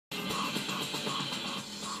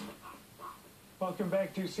Welcome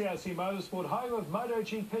back to CRC Motorsport, home of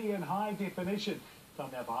MotoGP in high definition. Time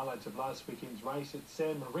now for highlights of last weekend's race at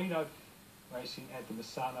San Marino, racing at the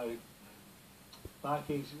Misano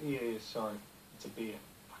Marquez. Yeah, sorry, it's a beer.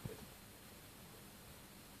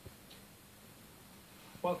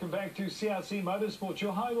 Welcome back to CRC Motorsport,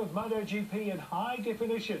 your home of MotoGP in high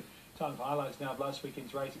definition. Time for highlights now of last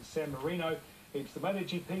weekend's race at San Marino. It's the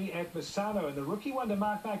MotoGP at Misano, and the rookie wonder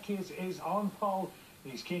Marc Marquez is on pole.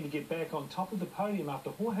 He's keen to get back on top of the podium after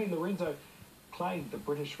Jorge Lorenzo claimed the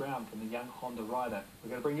British round from the young Honda rider. We're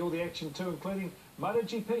going to bring you all the action too, including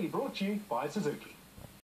MotoGP, brought to you by Suzuki.